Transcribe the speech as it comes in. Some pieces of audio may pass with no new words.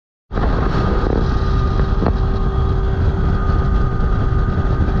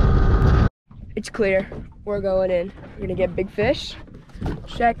It's clear. We're going in. We're gonna get big fish.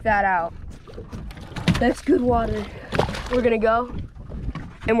 Check that out. That's good water. We're gonna go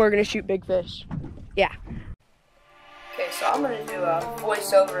and we're gonna shoot big fish. Yeah. Okay, so I'm gonna do a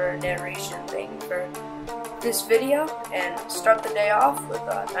voiceover narration thing for this video and start the day off with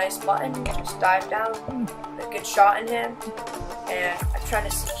a nice mutton. Just dive down, a good shot in him, and I'm trying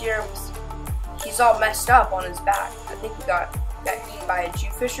to secure him. He's all messed up on his back. I think he got eaten by a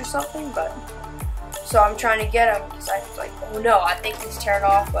Jewfish or something, but so I'm trying to get him because I was like, oh no, I think he's tearing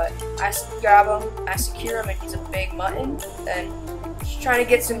off, but I grab him, I secure him, and he's a big mutton. Then just trying to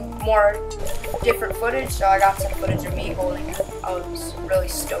get some more different footage, so I got some footage of me holding him. I was really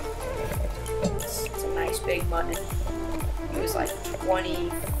stoked. It's a nice big mutton. He was like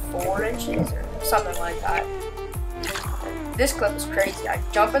 24 inches or something like that. This clip is crazy. I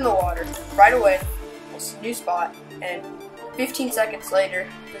jump in the water right away, it's a new spot, and 15 seconds later,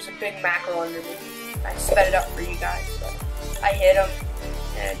 there's a big mackerel under me. I sped it up for you guys, but I hit him,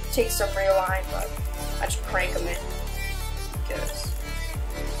 and it takes some reline, but I just crank him in, because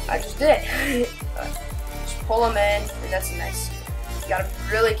I just did. Just pull him in, and that's a nice scene. You gotta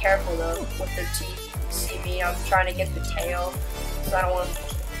be really careful though with their teeth. You see me, I'm trying to get the tail, because I don't want them to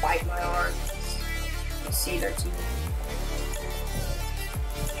just bite my arm. You see their teeth.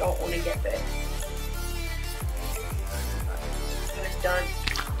 Don't want to get bit. It was done.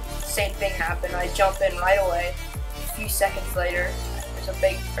 Same thing happened. I jump in right away. A few seconds later, there's a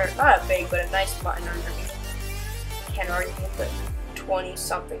big, or not a big, but a nice mutton under me. Can't argue with it.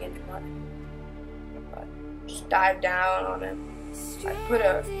 20-something inch mutton. But just dive down on him. I put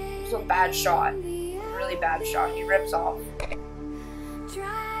it was a bad shot. A really bad shot. He rips off.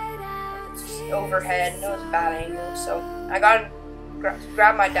 It's overhead, and it was a bad angle. So I got him.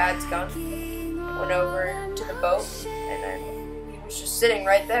 Grabbed my dad's gun, went over to the boat, and then he was just sitting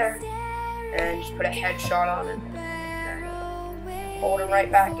right there, and just put a headshot on him, and pulled him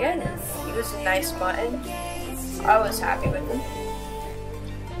right back in, and he was a nice mutton. I was happy with him.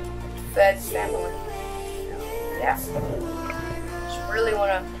 Fed family. Yeah. Just really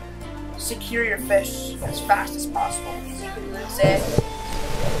want to secure your fish as fast as possible, because you can lose it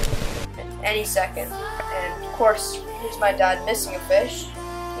any second. And of course, here's my dad missing a fish.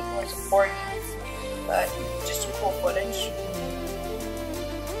 I think it was a porgy, but just some cool footage.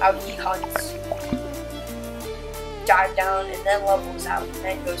 How he hunts, dive down, and then levels out, and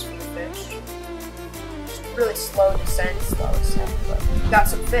then goes for the fish. Just really slow descent, but got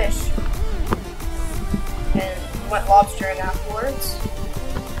some fish, and went lobstering afterwards.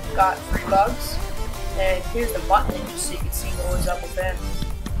 Got 3 bugs, and here's the mutton, just so you can see what was up with him.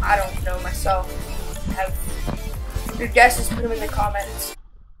 I don't know myself. Have your guesses, put them in the comments.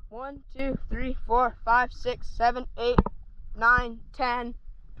 1, 2, 3, 4, 5, 6, 7, 8, 9, 10,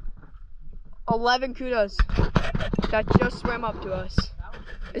 11 kudos that just swam up to us.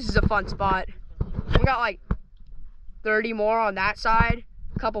 This is a fun spot. We got like 30 more on that side,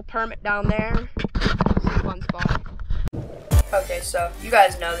 a couple permit down there. This is a fun spot. Okay, so you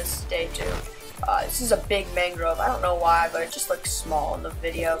guys know this is day 2. This is a big mangrove. I don't know why, but it just looks small in the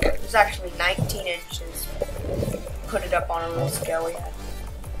video. But it was actually 19 inches. Put it up on a little scale we had.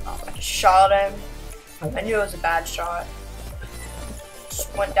 I just shot him. I knew it was a bad shot.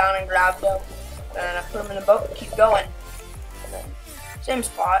 Just went down and grabbed him. And I put him in the boat and keep going. And then, same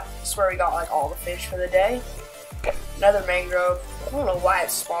spot. This is where we got like all the fish for the day. Another mangrove. I don't know why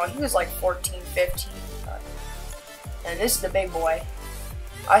it's small. He was like 14, 15. And this is the big boy.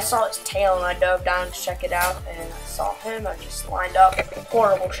 I saw his tail and I dove down to check it out, and I saw him. I just lined up,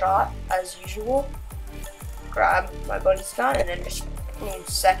 horrible shot as usual. Grabbed my buddy's gun and then just boom,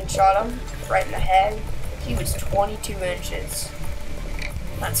 second shot him right in the head. He was 22 inches.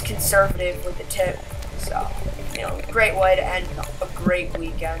 That's conservative with the tip. So, great way to end a great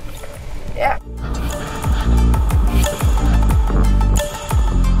weekend. Yeah.